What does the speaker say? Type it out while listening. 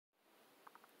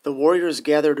The warriors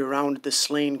gathered around the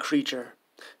slain creature.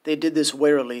 They did this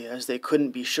warily, as they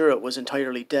couldn't be sure it was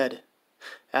entirely dead.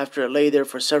 After it lay there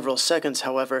for several seconds,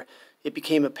 however, it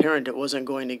became apparent it wasn't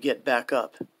going to get back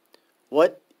up.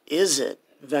 "What is it?"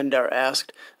 Vendar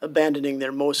asked, abandoning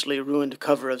their mostly ruined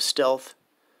cover of stealth.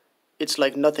 "It's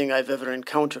like nothing I've ever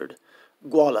encountered.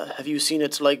 Gwala, have you seen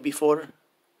its like before?"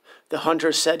 The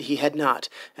hunter said he had not,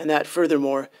 and that,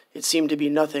 furthermore, it seemed to be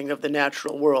nothing of the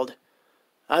natural world.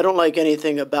 "I don't like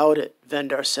anything about it,"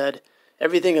 Vendar said.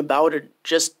 "Everything about it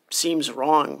just seems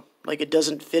wrong, like it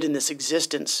doesn't fit in this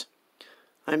existence."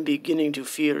 "I'm beginning to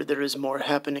fear there is more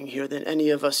happening here than any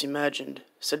of us imagined,"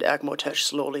 said Akmotesh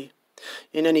slowly.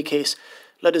 "In any case,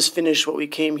 let us finish what we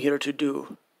came here to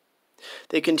do."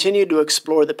 They continued to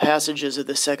explore the passages of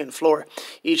the second floor,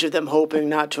 each of them hoping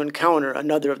not to encounter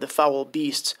another of the foul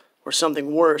beasts, or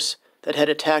something worse, that had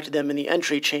attacked them in the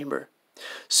entry chamber.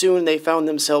 Soon they found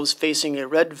themselves facing a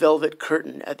red velvet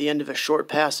curtain at the end of a short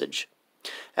passage.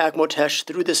 Akmotesh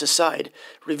threw this aside,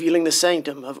 revealing the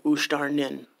sanctum of Ushtar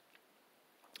Nin.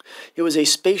 It was a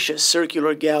spacious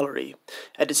circular gallery.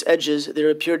 At its edges there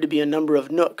appeared to be a number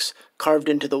of nooks, carved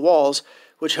into the walls,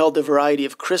 which held a variety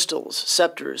of crystals,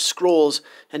 scepters, scrolls,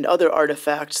 and other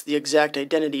artifacts the exact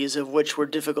identities of which were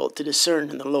difficult to discern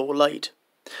in the low light.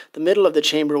 The middle of the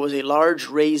chamber was a large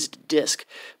raised disk,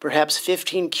 perhaps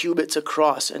 15 cubits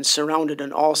across and surrounded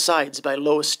on all sides by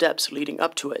low steps leading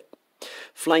up to it.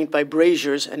 Flanked by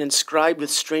braziers and inscribed with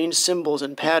strange symbols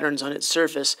and patterns on its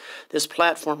surface, this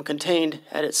platform contained,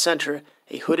 at its center,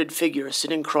 a hooded figure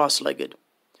sitting cross-legged.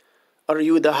 "Are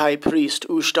you the high priest,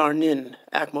 Ushtar Nin?"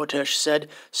 Akmotesh said,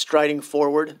 striding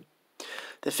forward.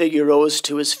 The figure rose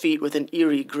to his feet with an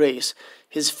eerie grace.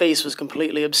 His face was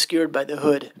completely obscured by the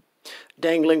hood.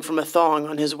 Dangling from a thong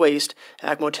on his waist,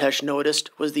 Akmotesh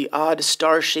noticed, was the odd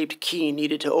star-shaped key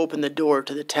needed to open the door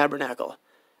to the tabernacle.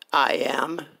 "I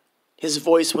am." His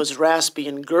voice was raspy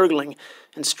and gurgling,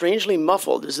 and strangely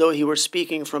muffled, as though he were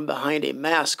speaking from behind a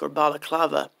mask or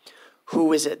balaclava.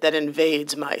 "Who is it that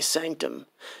invades my sanctum?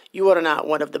 You are not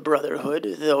one of the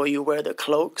Brotherhood, though you wear the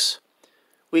cloaks."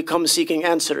 "We come seeking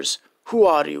answers. Who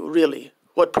are you, really?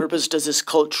 What purpose does this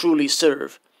cult truly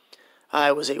serve?"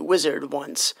 "I was a wizard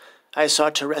once. I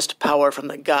sought to wrest power from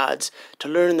the gods, to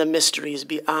learn the mysteries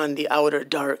beyond the outer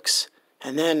darks.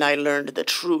 And then I learned the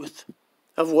truth."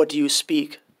 "Of what do you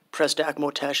speak?" pressed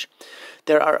Akmotesh.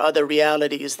 "There are other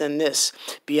realities than this,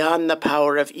 beyond the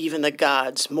power of even the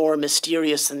gods, more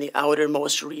mysterious than the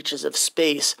outermost reaches of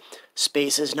space.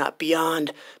 Space is not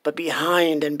beyond, but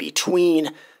behind and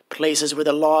between, places where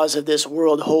the laws of this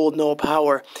world hold no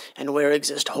power, and where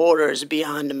exist horrors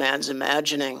beyond man's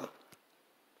imagining.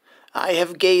 I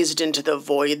have gazed into the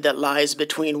void that lies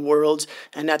between worlds,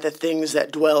 and at the things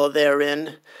that dwell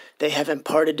therein. They have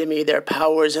imparted to me their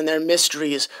powers and their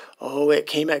mysteries. Oh, it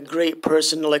came at great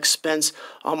personal expense,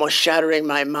 almost shattering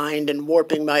my mind and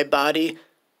warping my body.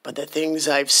 But the things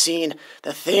I've seen,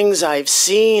 the things I've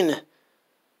seen—"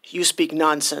 "You speak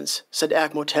nonsense," said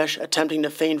Akmotesh, attempting to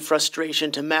feign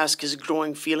frustration to mask his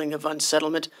growing feeling of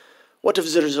unsettlement. "What of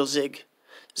Zirzalzig?"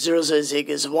 "Zirzalzig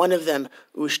is one of them,"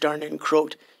 Ushtar Nin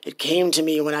croaked. "It came to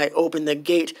me when I opened the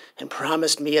gate and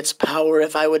promised me its power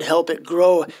if I would help it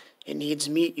grow. It needs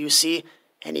meat, you see.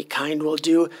 Any kind will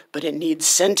do, but it needs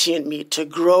sentient meat to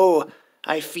grow.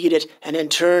 I feed it, and in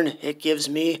turn it gives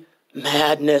me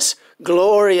madness,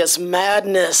 glorious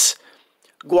madness."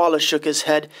 Gwala shook his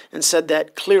head and said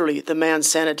that clearly the man's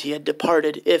sanity had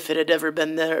departed, if it had ever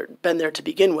been there to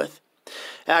begin with.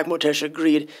 Akmotesh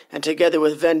agreed, and together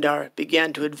with Vendar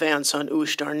began to advance on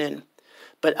Ushtar Nin.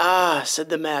 "But ah," said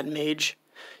the mad mage,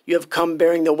 "you have come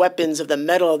bearing the weapons of the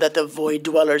metal that the void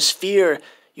dwellers fear.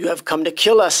 You have come to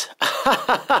kill us. Ha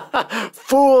ha ha ha!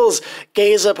 Fools,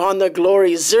 gaze upon the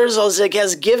glory Zirzalzig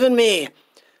has given me."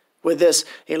 With this,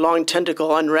 a long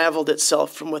tentacle unraveled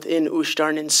itself from within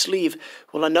Ushtar Nin's sleeve,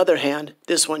 while another hand,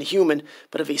 this one human,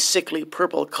 but of a sickly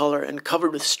purple color and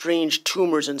covered with strange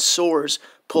tumors and sores,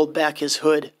 pulled back his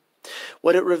hood.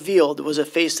 What it revealed was a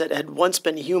face that had once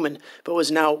been human, but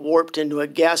was now warped into a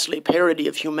ghastly parody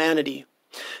of humanity.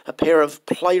 A pair of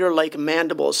plier-like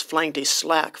mandibles flanked a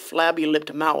slack,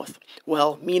 flabby-lipped mouth,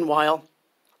 while, meanwhile,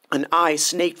 an eye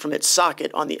snaked from its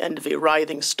socket on the end of a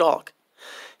writhing stalk.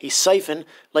 A siphon,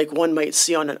 like one might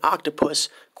see on an octopus,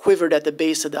 quivered at the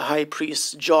base of the high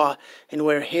priest's jaw, and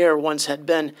where hair once had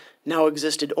been, now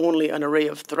existed only an array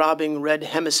of throbbing red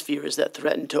hemispheres that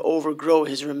threatened to overgrow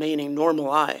his remaining normal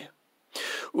eye.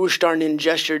 Ushtar Nin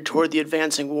gestured toward the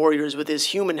advancing warriors with his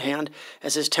human hand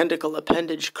as his tentacle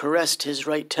appendage caressed his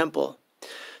right temple.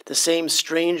 The same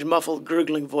strange, muffled,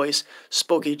 gurgling voice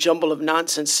spoke a jumble of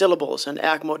nonsense syllables, and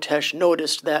Akmotesh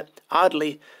noticed that,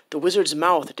 oddly, the wizard's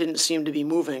mouth didn't seem to be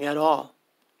moving at all.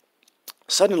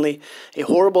 Suddenly, a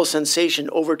horrible sensation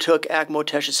overtook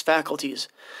Akmotesh's faculties.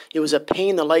 It was a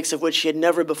pain the likes of which he had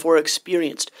never before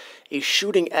experienced, a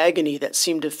shooting agony that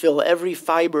seemed to fill every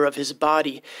fiber of his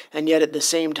body, and yet at the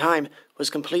same time was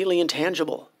completely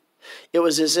intangible. It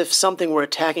was as if something were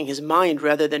attacking his mind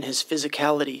rather than his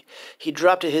physicality. He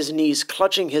dropped to his knees,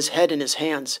 clutching his head in his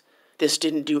hands. This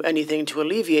didn't do anything to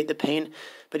alleviate the pain,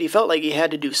 but he felt like he had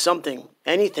to do something,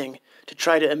 anything, to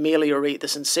try to ameliorate the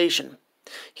sensation.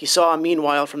 He saw,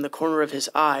 meanwhile, from the corner of his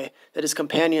eye, that his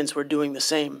companions were doing the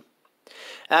same.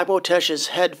 Akmotesh's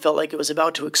head felt like it was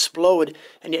about to explode,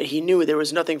 and yet he knew there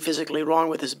was nothing physically wrong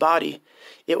with his body.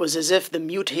 It was as if the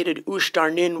mutated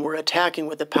Ushtarnin were attacking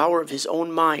with the power of his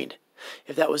own mind.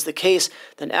 If that was the case,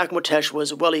 then Akmotesh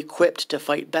was well equipped to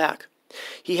fight back.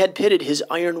 He had pitted his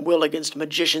iron will against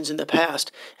magicians in the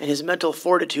past, and his mental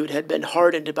fortitude had been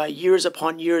hardened by years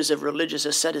upon years of religious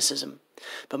asceticism.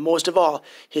 But most of all,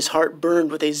 his heart burned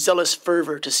with a zealous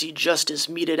fervor to see justice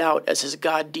meted out as his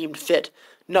God deemed fit.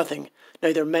 Nothing,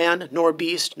 neither man, nor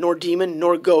beast, nor demon,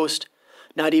 nor ghost,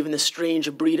 not even the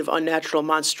strange breed of unnatural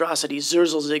monstrosity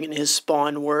Zurzulzig and his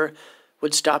spawn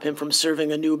would stop him from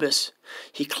serving Anubis.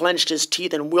 He clenched his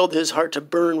teeth and willed his heart to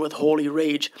burn with holy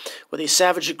rage. With a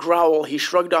savage growl, he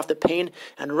shrugged off the pain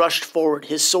and rushed forward,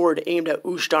 his sword aimed at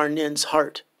Ushtar-Nin's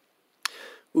heart.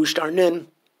 Ushtar-Nin,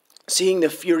 seeing the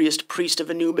furious priest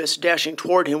of Anubis dashing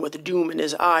toward him with doom in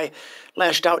his eye,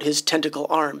 lashed out his tentacle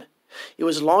arm. It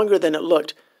was longer than it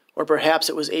looked, or perhaps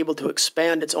it was able to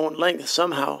expand its own length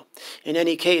somehow. In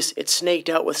any case, it snaked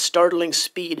out with startling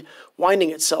speed, winding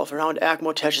itself around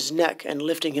Akmotesh's neck and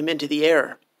lifting him into the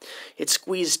air. It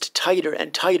squeezed tighter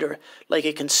and tighter, like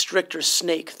a constrictor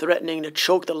snake threatening to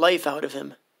choke the life out of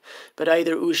him. But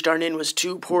either Ushtar-Nin was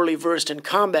too poorly versed in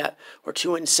combat, or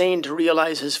too insane to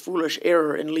realize his foolish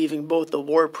error in leaving both the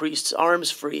war priest's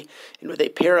arms free, and with a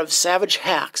pair of savage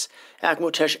hacks,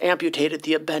 Akmotesh amputated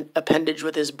the appendage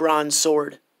with his bronze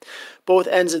sword. Both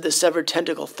ends of the severed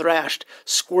tentacle thrashed,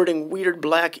 squirting weird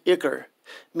black ichor.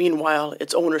 Meanwhile,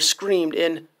 its owner screamed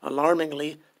in,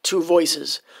 alarmingly, two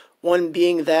voices, one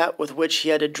being that with which he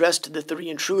had addressed the three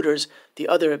intruders, the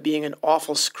other being an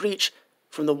awful screech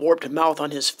from the warped mouth on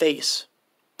his face.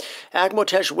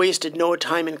 Akmotesh wasted no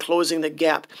time in closing the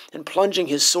gap and plunging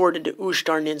his sword into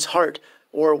Ushtar-Nin's heart,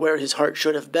 or where his heart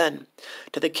should have been.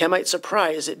 To the Chemite's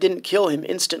surprise, it didn't kill him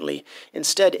instantly,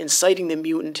 instead inciting the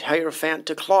mutant Hierophant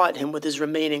to claw at him with his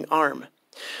remaining arm.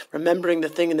 Remembering the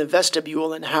thing in the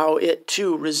vestibule and how it,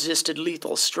 too, resisted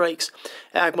lethal strikes,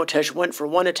 Akmotesh went for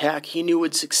one attack he knew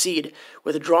would succeed,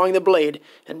 withdrawing the blade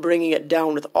and bringing it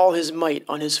down with all his might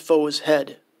on his foe's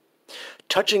head.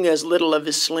 Touching as little of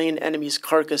his slain enemy's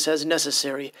carcass as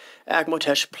necessary,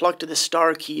 Akmotesh plucked the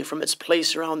star key from its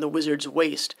place around the wizard's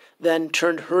waist, then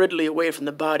turned hurriedly away from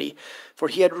the body, for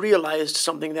he had realized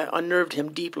something that unnerved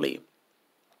him deeply.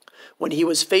 When he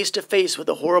was face to face with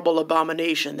the horrible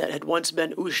abomination that had once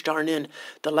been Ushtar-Nin,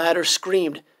 the latter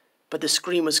screamed, but the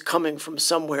scream was coming from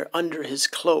somewhere under his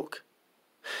cloak.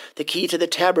 The key to the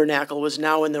tabernacle was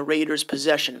now in the raiders'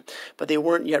 possession, but they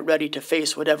weren't yet ready to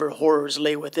face whatever horrors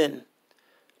lay within.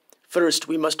 First,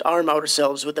 we must arm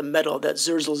ourselves with the metal that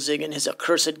Zurzulzig and his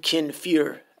accursed kin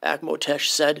fear, Akmotesh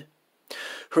said.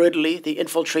 Hurriedly, the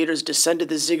infiltrators descended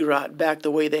the ziggurat back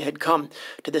the way they had come,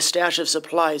 to the stash of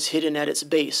supplies hidden at its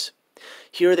base.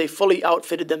 Here they fully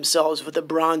outfitted themselves with the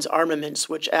bronze armaments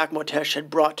which Akmotesh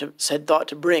had thought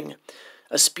to bring: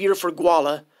 a spear for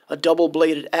Gwala, a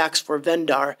double-bladed axe for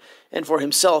Vendar, and for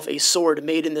himself a sword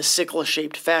made in the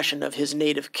sickle-shaped fashion of his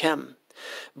native Kem.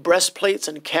 Breastplates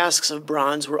and casques of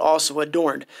bronze were also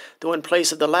adorned, though in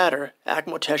place of the latter,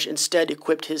 Akmotesh instead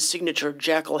equipped his signature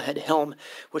jackal-head helm,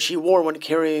 which he wore when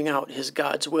carrying out his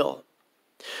god's will.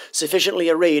 Sufficiently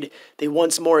arrayed, they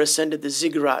once more ascended the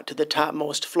ziggurat to the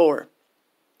topmost floor.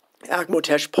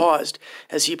 Akmotesh paused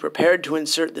as he prepared to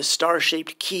insert the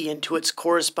star-shaped key into its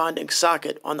corresponding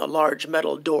socket on the large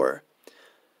metal door.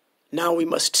 Now we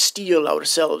must steel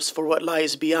ourselves for what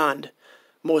lies beyond.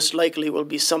 Most likely will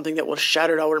be something that will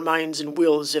shatter our minds and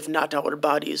wills, if not our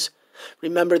bodies.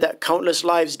 Remember that countless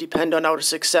lives depend on our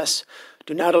success.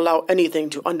 Do not allow anything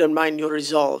to undermine your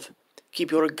resolve. Keep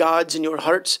your gods in your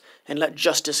hearts, and let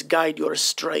justice guide your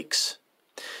strikes.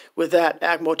 With that,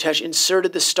 Akmotesh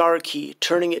inserted the star key,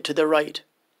 turning it to the right.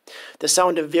 The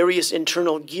sound of various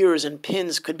internal gears and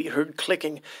pins could be heard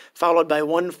clicking, followed by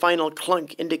one final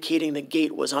clunk indicating the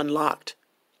gate was unlocked.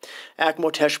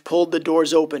 Akmotesh pulled the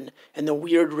doors open, and the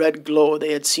weird red glow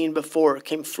they had seen before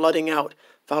came flooding out,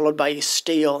 followed by a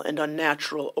stale and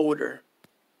unnatural odor.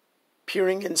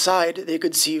 Peering inside, they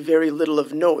could see very little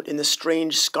of note in the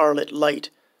strange scarlet light,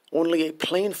 only a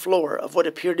plain floor of what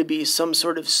appeared to be some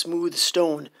sort of smooth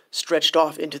stone stretched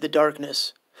off into the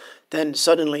darkness. Then,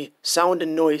 suddenly, sound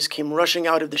and noise came rushing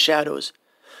out of the shadows.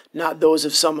 Not those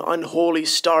of some unholy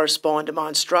star-spawned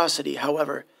monstrosity,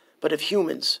 however, but of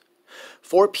humans.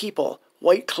 4 people,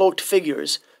 white-cloaked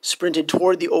figures, sprinted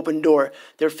toward the open door,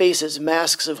 their faces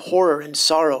masks of horror and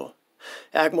sorrow.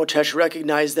 Akmotesh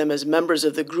recognized them as members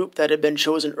of the group that had been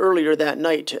chosen earlier that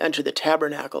night to enter the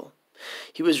tabernacle.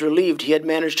 He was relieved he had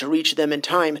managed to reach them in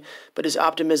time, but his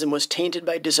optimism was tainted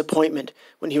by disappointment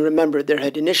when he remembered there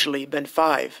had initially been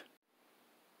 5.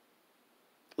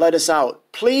 "Let us out.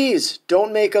 Please,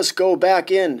 don't make us go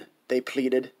back in," they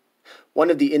pleaded.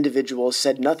 One of the individuals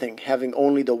said nothing, having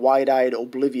only the wide-eyed,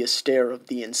 oblivious stare of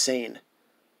the insane.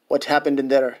 "What happened in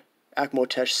there?"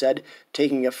 Akmotesh said,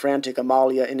 taking a frantic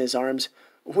Amalia in his arms.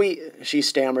 She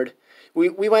stammered.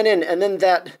 We went in, and then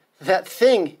that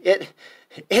thing, it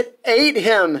ate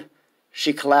him."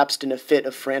 She collapsed in a fit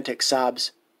of frantic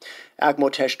sobs.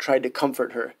 Akmotesh tried to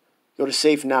comfort her. "You're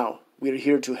safe now. We're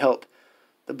here to help.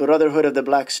 The Brotherhood of the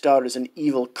Black Star is an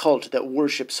evil cult that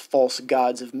worships false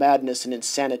gods of madness and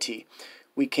insanity.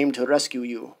 We came to rescue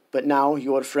you, but now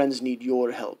your friends need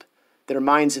your help. Their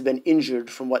minds have been injured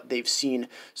from what they've seen,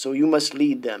 so you must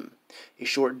lead them. A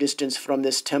short distance from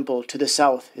this temple to the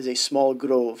south is a small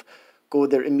grove. Go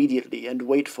there immediately and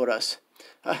wait for us."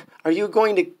 Are you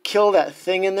going to kill that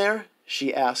thing in there?"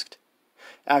 she asked.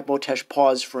 Akmotesh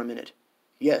paused for a minute.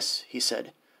 "Yes," he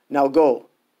said. "Now go."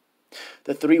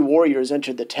 The 3 warriors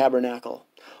entered the tabernacle.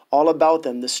 All about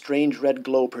them the strange red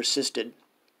glow persisted.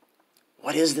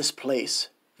 "What is this place?"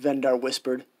 Vendar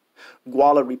whispered.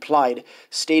 Gwala replied,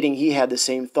 stating he had the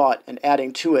same thought, and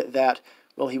adding to it that,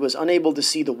 while he was unable to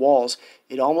see the walls,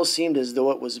 it almost seemed as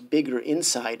though it was bigger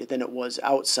inside than it was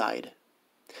outside.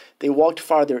 They walked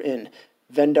farther in.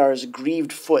 Vendar's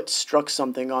grieved foot struck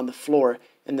something on the floor,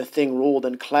 and the thing rolled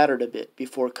and clattered a bit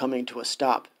before coming to a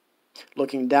stop.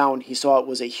 Looking down, he saw it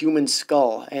was a human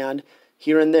skull, and,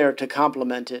 here and there to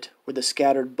complement it, were the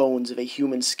scattered bones of a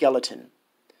human skeleton.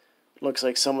 "Looks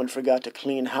like someone forgot to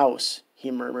clean house,"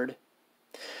 he murmured.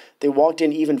 They walked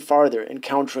in even farther,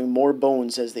 encountering more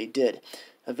bones as they did.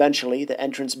 Eventually, the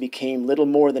entrance became little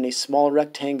more than a small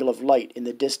rectangle of light in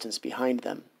the distance behind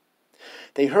them.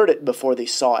 They heard it before they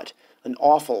saw it, an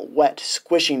awful, wet,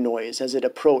 squishing noise as it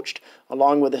approached,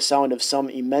 along with the sound of some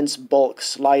immense bulk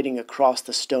sliding across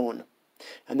the stone.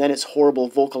 And then its horrible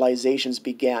vocalizations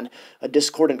began, a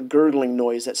discordant gurgling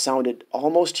noise that sounded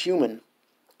almost human,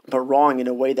 but wrong in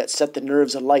a way that set the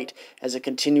nerves alight as it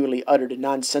continually uttered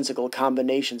nonsensical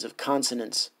combinations of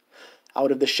consonants.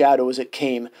 Out of the shadows it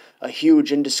came, a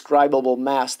huge, indescribable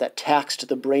mass that taxed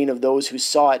the brain of those who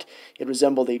saw it. It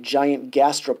resembled a giant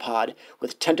gastropod,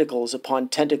 with tentacles upon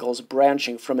tentacles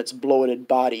branching from its bloated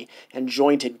body, and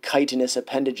jointed chitinous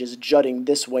appendages jutting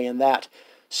this way and that.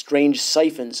 Strange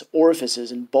siphons,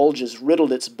 orifices, and bulges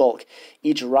riddled its bulk,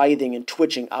 each writhing and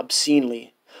twitching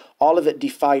obscenely. All of it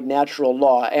defied natural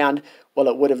law, and, while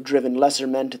it would have driven lesser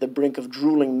men to the brink of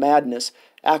drooling madness,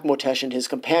 Akmotesh and his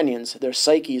companions, their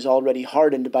psyches already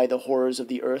hardened by the horrors of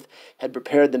the earth, had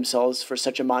prepared themselves for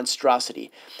such a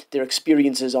monstrosity, their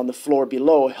experiences on the floor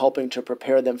below helping to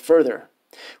prepare them further.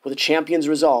 With a champion's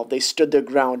resolve, they stood their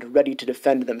ground, ready to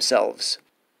defend themselves.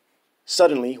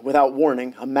 Suddenly, without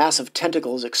warning, a mass of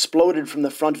tentacles exploded from the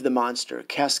front of the monster,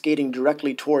 cascading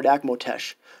directly toward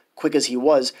Akmotesh. Quick as he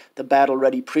was, the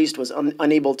battle-ready priest was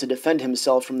unable to defend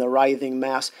himself from the writhing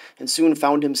mass, and soon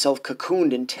found himself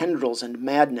cocooned in tendrils and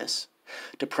madness.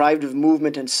 Deprived of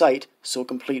movement and sight, so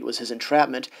complete was his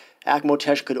entrapment,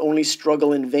 Akmotesh could only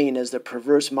struggle in vain as the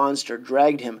perverse monster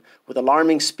dragged him with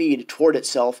alarming speed toward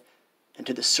itself and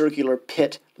to the circular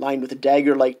pit lined with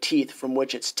dagger-like teeth from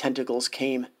which its tentacles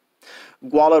came.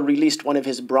 Gwala released one of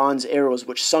his bronze arrows,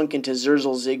 which sunk into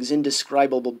Zerzelzig's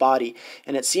indescribable body,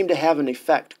 and it seemed to have an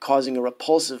effect, causing a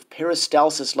repulsive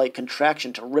peristalsis-like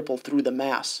contraction to ripple through the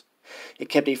mass. It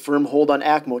kept a firm hold on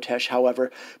Akmotesh,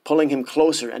 however, pulling him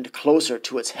closer and closer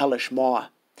to its hellish maw.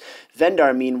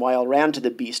 Vendar, meanwhile, ran to the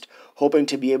beast, hoping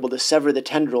to be able to sever the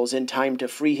tendrils in time to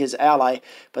free his ally,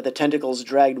 but the tentacles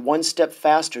dragged one step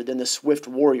faster than the swift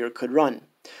warrior could run.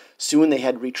 Soon they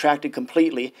had retracted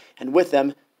completely, and with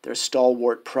them their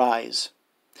stalwart prize.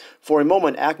 For a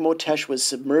moment Akmotesh was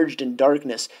submerged in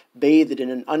darkness, bathed in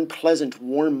an unpleasant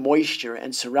warm moisture,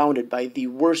 and surrounded by the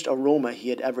worst aroma he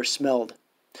had ever smelled.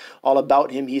 All about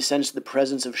him he sensed the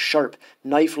presence of sharp,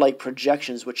 knife-like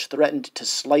projections which threatened to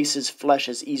slice his flesh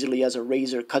as easily as a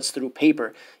razor cuts through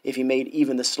paper if he made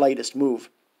even the slightest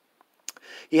move.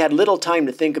 He had little time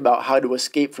to think about how to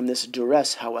escape from this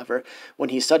duress, however, when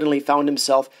he suddenly found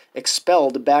himself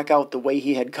expelled back out the way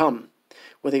he had come.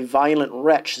 With a violent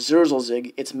retch,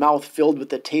 Zurzalzig, its mouth filled with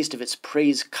the taste of its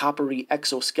prey's coppery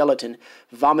exoskeleton,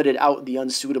 vomited out the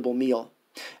unsuitable meal.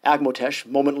 Akmotesh,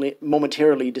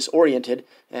 momentarily disoriented,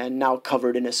 and now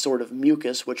covered in a sort of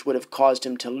mucus which would have caused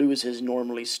him to lose his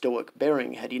normally stoic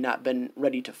bearing had he not been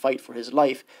ready to fight for his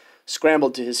life,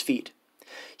 scrambled to his feet.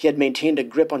 He had maintained a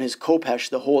grip on his khopesh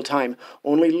the whole time,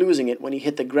 only losing it when he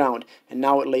hit the ground, and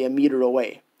now it lay a meter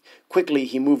away. Quickly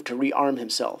he moved to rearm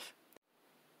himself.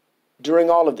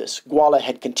 During all of this, Gwala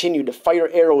had continued to fire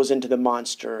arrows into the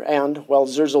monster, and, while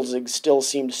Zurzalzig still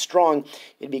seemed strong,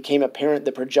 it became apparent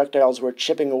the projectiles were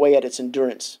chipping away at its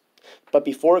endurance. But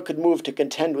before it could move to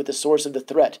contend with the source of the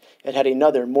threat, it had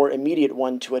another, more immediate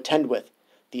one to attend with.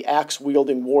 The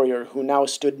axe-wielding warrior who now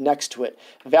stood next to it,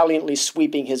 valiantly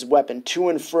sweeping his weapon to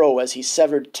and fro as he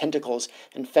severed tentacles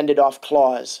and fended off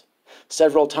claws.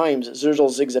 Several times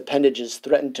Zurzalzig's appendages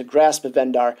threatened to grasp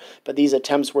Vendar, but these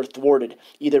attempts were thwarted,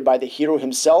 either by the hero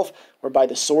himself or by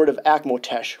the sword of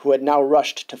Akmotesh, who had now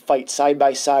rushed to fight side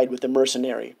by side with the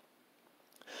mercenary.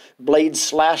 Blades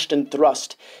slashed and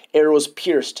thrust, arrows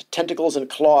pierced, tentacles and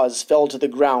claws fell to the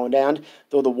ground, and,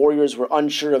 though the warriors were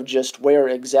unsure of just where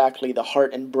exactly the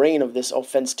heart and brain of this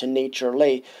offense to nature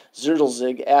lay,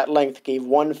 Zurzalzig at length gave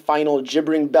one final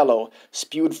gibbering bellow,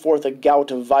 spewed forth a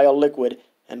gout of vile liquid,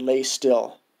 and lay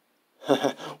still.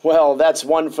 "Well, that's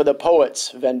one for the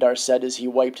poets," Vendar said as he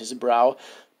wiped his brow.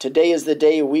 "Today is the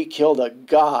day we killed a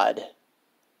god."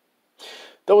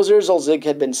 Though Zurzalzig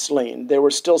had been slain, there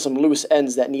were still some loose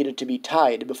ends that needed to be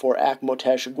tied before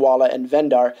Akmotesh, Gwala, and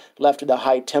Vendar left the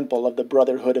high temple of the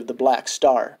Brotherhood of the Black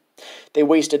Star. They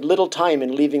wasted little time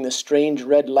in leaving the strange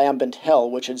red lambent hell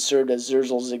which had served as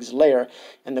Zurzalzig's lair,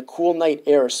 and the cool night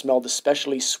air smelled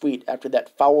especially sweet after that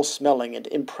foul-smelling and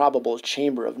improbable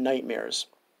chamber of nightmares.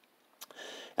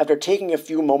 After taking a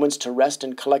few moments to rest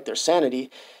and collect their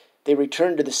sanity, they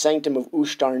returned to the sanctum of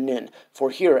Ushtar Nin, for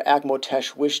here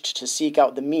Akmotesh wished to seek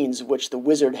out the means which the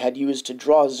wizard had used to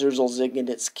draw Zurzalzig and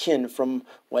its kin from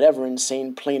whatever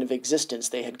insane plane of existence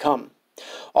they had come.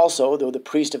 Also, though the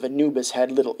priest of Anubis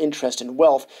had little interest in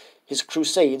wealth, his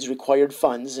crusades required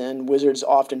funds, and wizards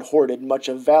often hoarded much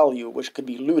of value which could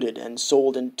be looted and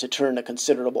sold to turn a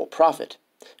considerable profit.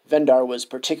 Vendar was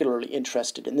particularly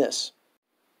interested in this.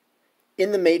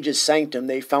 In the mage's sanctum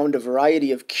they found a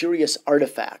variety of curious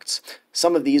artifacts.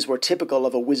 Some of these were typical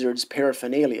of a wizard's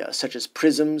paraphernalia, such as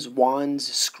prisms, wands,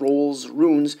 scrolls,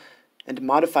 runes, and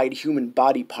modified human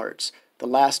body parts, the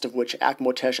last of which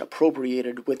Akmotesh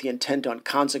appropriated with the intent on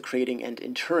consecrating and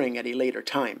interring at a later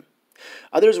time.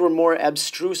 Others were more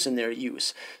abstruse in their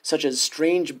use, such as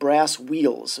strange brass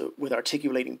wheels with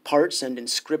articulating parts and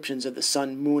inscriptions of the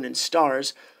sun, moon, and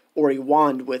stars, or a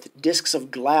wand with discs of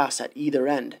glass at either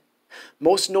end.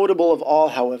 Most notable of all,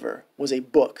 however, was a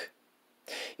book.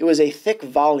 It was a thick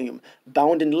volume,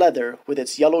 bound in leather, with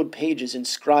its yellowed pages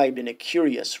inscribed in a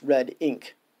curious red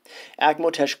ink.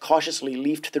 Akmotesh cautiously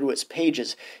leafed through its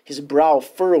pages, his brow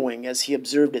furrowing as he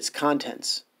observed its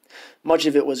contents. Much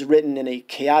of it was written in a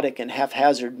chaotic and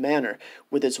haphazard manner,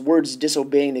 with its words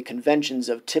disobeying the conventions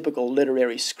of typical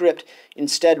literary script,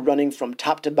 instead running from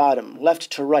top to bottom,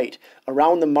 left to right,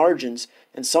 around the margins,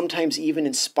 and sometimes even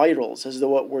in spirals, as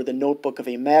though it were the notebook of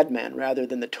a madman rather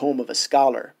than the tome of a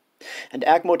scholar. And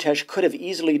Akmotesh could have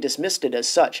easily dismissed it as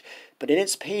such, but in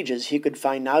its pages he could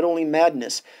find not only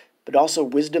madness, but also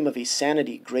wisdom of a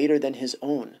sanity greater than his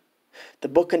own. The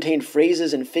book contained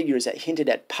phrases and figures that hinted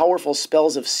at powerful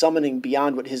spells of summoning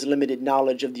beyond what his limited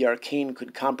knowledge of the arcane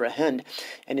could comprehend,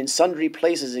 and in sundry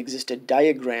places existed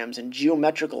diagrams and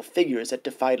geometrical figures that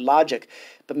defied logic,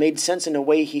 but made sense in a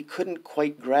way he couldn't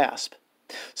quite grasp.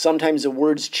 Sometimes the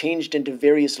words changed into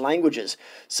various languages,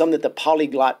 some that the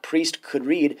polyglot priest could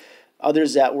read,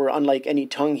 others that were unlike any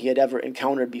tongue he had ever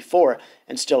encountered before,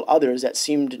 and still others that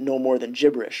seemed no more than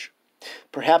gibberish.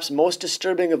 Perhaps most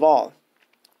disturbing of all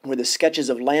were the sketches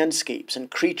of landscapes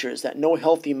and creatures that no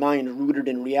healthy mind rooted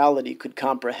in reality could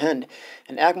comprehend,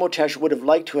 and Akmotesh would have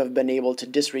liked to have been able to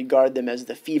disregard them as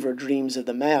the fever dreams of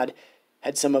the mad,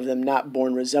 had some of them not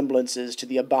borne resemblances to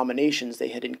the abominations they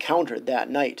had encountered that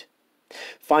night.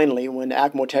 Finally, when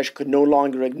Akmotesh could no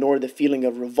longer ignore the feeling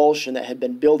of revulsion that had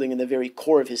been building in the very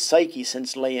core of his psyche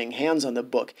since laying hands on the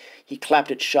book, he clapped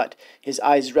it shut, his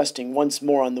eyes resting once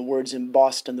more on the words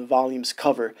embossed on the volume's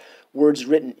cover, words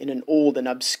written in an old and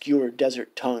obscure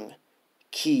desert tongue.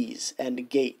 Keys and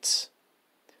gates.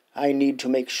 "I need to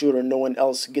make sure no one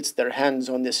else gets their hands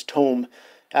on this tome,"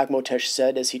 Akmotesh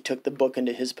said as he took the book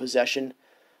into his possession.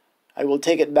 "I will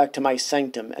take it back to my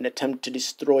sanctum and attempt to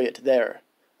destroy it there.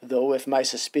 though if my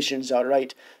suspicions are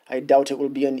right, I doubt it will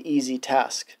be an easy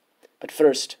task. But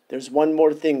first, there's one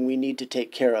more thing we need to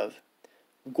take care of.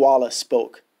 Gwala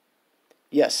spoke.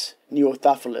 Yes,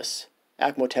 Neothophalis,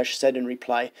 Akmotesh said in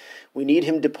reply. We need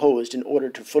him deposed in order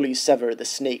to fully sever the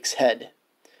snake's head.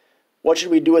 What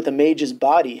should we do with the mage's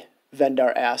body?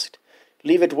 Vendar asked.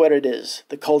 Leave it where it is.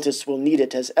 The cultists will need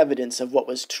it as evidence of what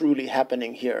was truly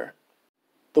happening here.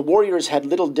 The warriors had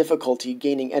little difficulty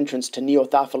gaining entrance to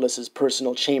Neothophalis'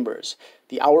 personal chambers.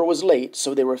 The hour was late,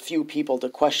 so there were few people to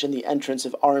question the entrance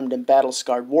of armed and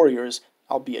battle-scarred warriors,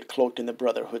 albeit cloaked in the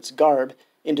Brotherhood's garb,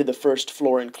 into the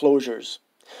first-floor enclosures.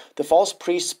 The false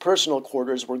priest's personal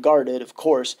quarters were guarded, of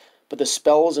course, but the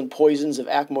spells and poisons of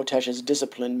Akmotesh's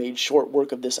discipline made short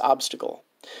work of this obstacle.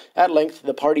 At length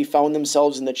the party found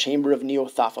themselves in the chamber of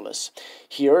Neothophalis.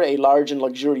 Here a large and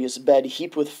luxurious bed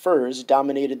heaped with furs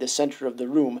dominated the center of the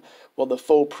room, while the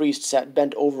faux priest sat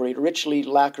bent over a richly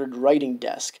lacquered writing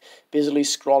desk, busily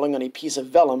scrawling on a piece of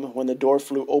vellum when the door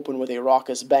flew open with a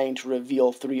raucous bang to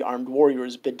reveal 3 armed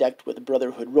warriors bedecked with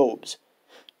Brotherhood robes.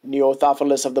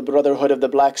 Neothophalis of the Brotherhood of the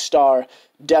Black Star,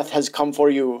 death has come for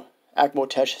you,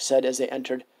 Akmotesh said as they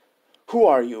entered. Who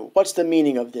are you? What's the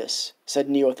meaning of this? Said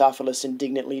Neothophalis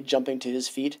indignantly, jumping to his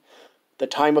feet. The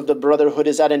time of the Brotherhood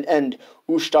is at an end.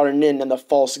 Ushtar Nin and the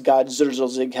false god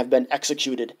Zurzulzig have been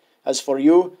executed. As for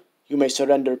you, you may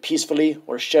surrender peacefully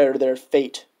or share their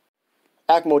fate.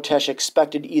 Akmotesh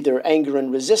expected either anger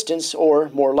and resistance or,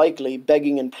 more likely,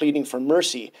 begging and pleading for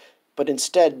mercy, but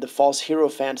instead the false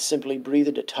hierophant simply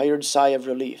breathed a tired sigh of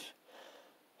relief.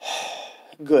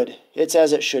 Good. It's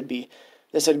as it should be.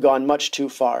 This had gone much too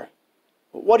far.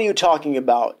 What are you talking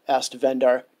about? Asked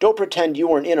Vendar. Don't pretend you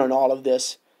weren't in on all of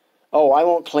this. Oh, I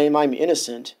won't claim I'm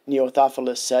innocent,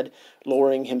 Neothophalis said,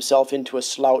 lowering himself into a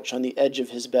slouch on the edge of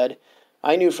his bed.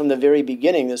 I knew from the very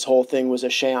beginning this whole thing was a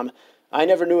sham. I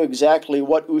never knew exactly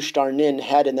what Ushtar Nin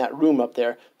had in that room up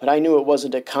there, but I knew it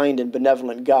wasn't a kind and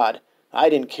benevolent god. I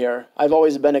didn't care. I've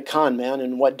always been a con man,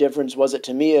 and what difference was it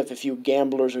to me if a few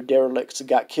gamblers or derelicts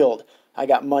got killed? I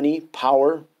got money,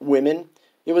 power, women.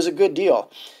 It was a good deal.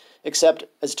 Except,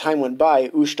 as time went by,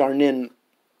 Ushtar Nin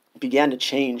began to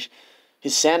change.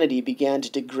 His sanity began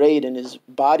to degrade, and his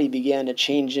body began to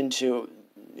change into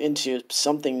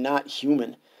something not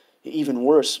human. Even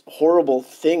worse, horrible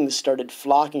things started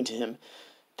flocking to him.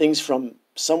 Things from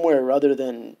somewhere other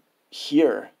than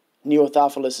here.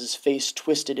 Neothophalis' face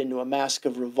twisted into a mask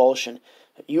of revulsion.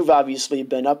 You've obviously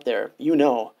been up there. You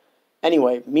know.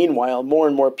 Anyway, meanwhile, more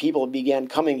and more people began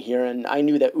coming here, and I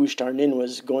knew that Ushtar Nin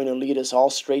was going to lead us all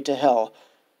straight to hell,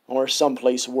 or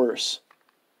someplace worse.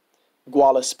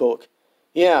 Gwala spoke.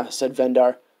 Yeah, said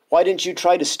Vendar. Why didn't you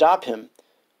try to stop him?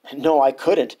 No, I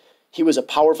couldn't. He was a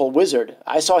powerful wizard.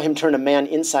 I saw him turn a man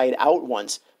inside out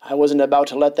once. I wasn't about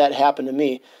to let that happen to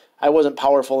me. I wasn't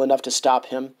powerful enough to stop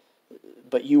him.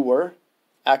 But you were?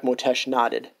 Akmotesh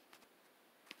nodded.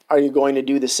 Are you going to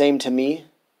do the same to me?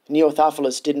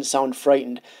 Neothophalis didn't sound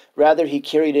frightened. Rather, he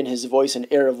carried in his voice an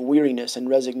air of weariness and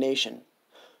resignation.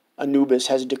 Anubis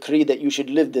has decreed that you should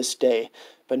live this day,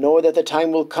 but know that the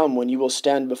time will come when you will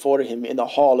stand before him in the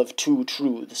hall of 2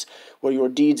 truths, where your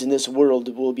deeds in this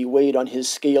world will be weighed on his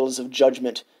scales of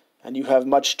judgment, and you have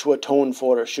much to atone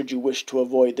for should you wish to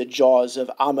avoid the jaws of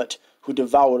Ammit, who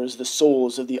devours the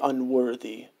souls of the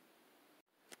unworthy.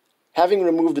 Having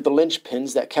removed the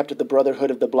linchpins that kept the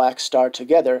Brotherhood of the Black Star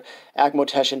together,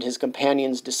 Akmotesh and his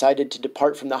companions decided to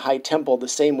depart from the High Temple the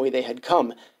same way they had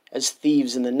come, as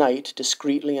thieves in the night,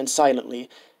 discreetly and silently,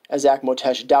 as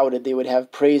Akmotesh doubted they would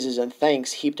have praises and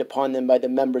thanks heaped upon them by the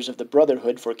members of the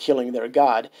Brotherhood for killing their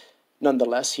god.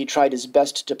 Nonetheless, he tried his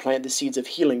best to plant the seeds of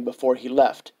healing before he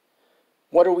left.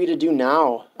 What are we to do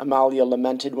now? Amalia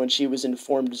lamented when she was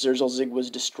informed Zurzulzig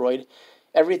was destroyed.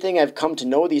 Everything I've come to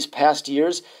know these past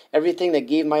years, everything that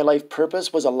gave my life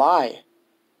purpose, was a lie.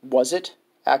 Was it?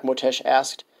 Akmotesh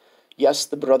asked. Yes,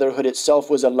 the Brotherhood itself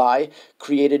was a lie,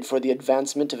 created for the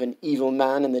advancement of an evil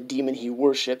man and the demon he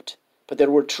worshipped. But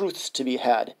there were truths to be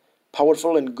had,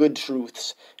 powerful and good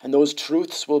truths, and those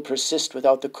truths will persist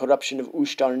without the corruption of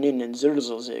Ushtar Nin and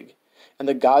Zurzulzig. And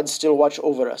the gods still watch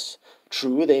over us.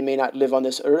 True, they may not live on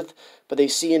this earth, but they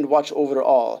see and watch over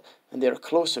all, and they are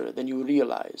closer than you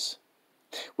realize.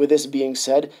 With this being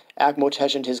said,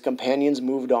 Akmotesh and his companions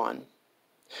moved on.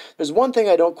 There's one thing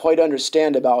I don't quite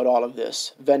understand about all of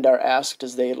this, Vendar asked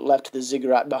as they left the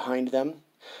ziggurat behind them.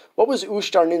 What was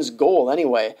Ushtar Nin's goal,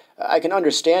 anyway? I can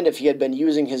understand if he had been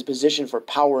using his position for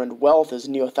power and wealth, as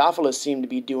Neothophalis seemed to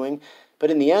be doing,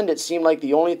 but in the end it seemed like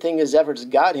the only thing his efforts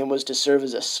got him was to serve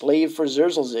as a slave for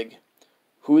Zurzulzig.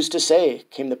 Who's to say,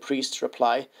 came the priest's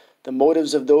reply. The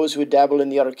motives of those who dabble in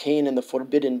the arcane and the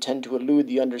forbidden tend to elude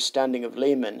the understanding of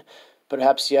laymen.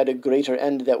 Perhaps he had a greater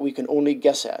end that we can only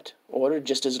guess at, or,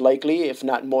 just as likely, if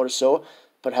not more so,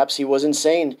 perhaps he was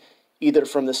insane, either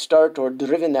from the start or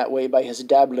driven that way by his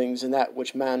dabblings in that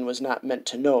which man was not meant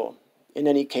to know. In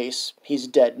any case, he's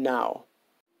dead now.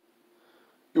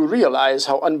 You realize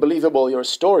how unbelievable your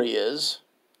story is?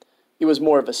 It was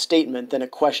more of a statement than a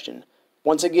question.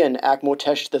 Once again,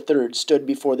 Akmotesh III stood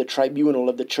before the tribunal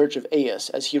of the Church of Aias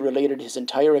as he related his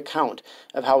entire account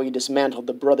of how he dismantled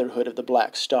the Brotherhood of the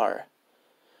Black Star.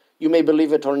 You may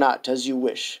believe it or not, as you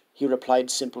wish, he replied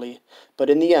simply,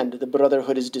 but in the end the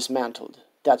Brotherhood is dismantled.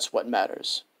 That's what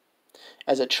matters.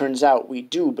 As it turns out, we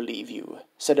do believe you,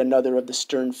 said another of the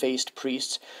stern-faced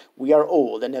priests. We are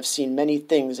old and have seen many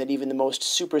things that even the most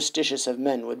superstitious of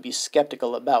men would be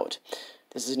skeptical about.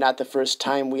 This is not the first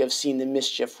time we have seen the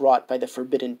mischief wrought by the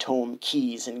forbidden tome,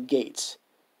 keys, and gates.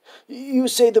 You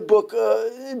say the book,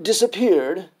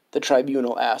 disappeared? The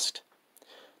tribunal asked.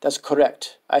 That's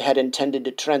correct. I had intended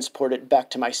to transport it back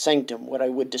to my sanctum, where I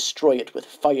would destroy it with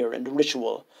fire and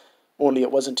ritual. Only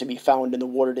it wasn't to be found in the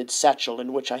warded satchel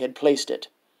in which I had placed it.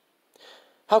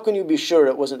 How can you be sure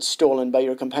it wasn't stolen by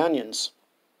your companions?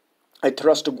 I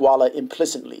trust Gwala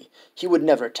implicitly. He would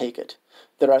never take it.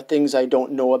 There are things I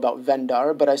don't know about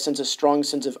Vendar, but I sense a strong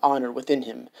sense of honor within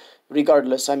him.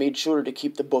 Regardless, I made sure to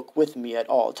keep the book with me at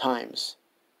all times.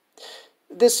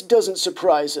 This doesn't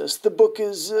surprise us. The book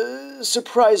is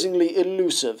surprisingly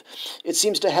elusive. It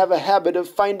seems to have a habit of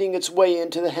finding its way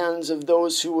into the hands of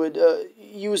those who would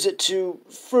use it to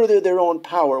further their own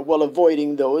power while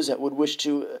avoiding those that would wish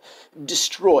to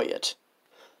destroy it.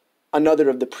 Another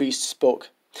of the priests spoke.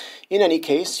 In any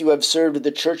case, you have served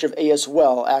the Church of Aias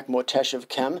well, Akmotesh of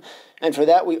Kem, and for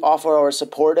that we offer our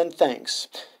support and thanks.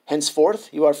 Henceforth,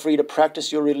 you are free to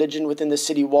practice your religion within the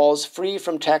city walls, free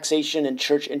from taxation and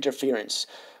church interference.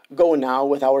 Go now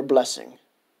with our blessing.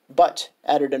 But,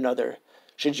 added another,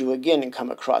 should you again come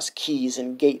across keys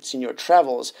and gates in your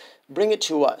travels, bring it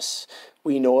to us.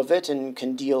 We know of it and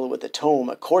can deal with the tome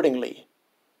accordingly.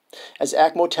 As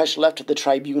Akmotesh left the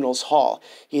tribunal's hall,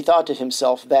 he thought to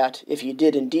himself that, if he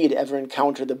did indeed ever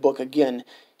encounter the book again,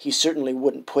 he certainly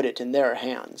wouldn't put it in their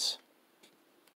hands.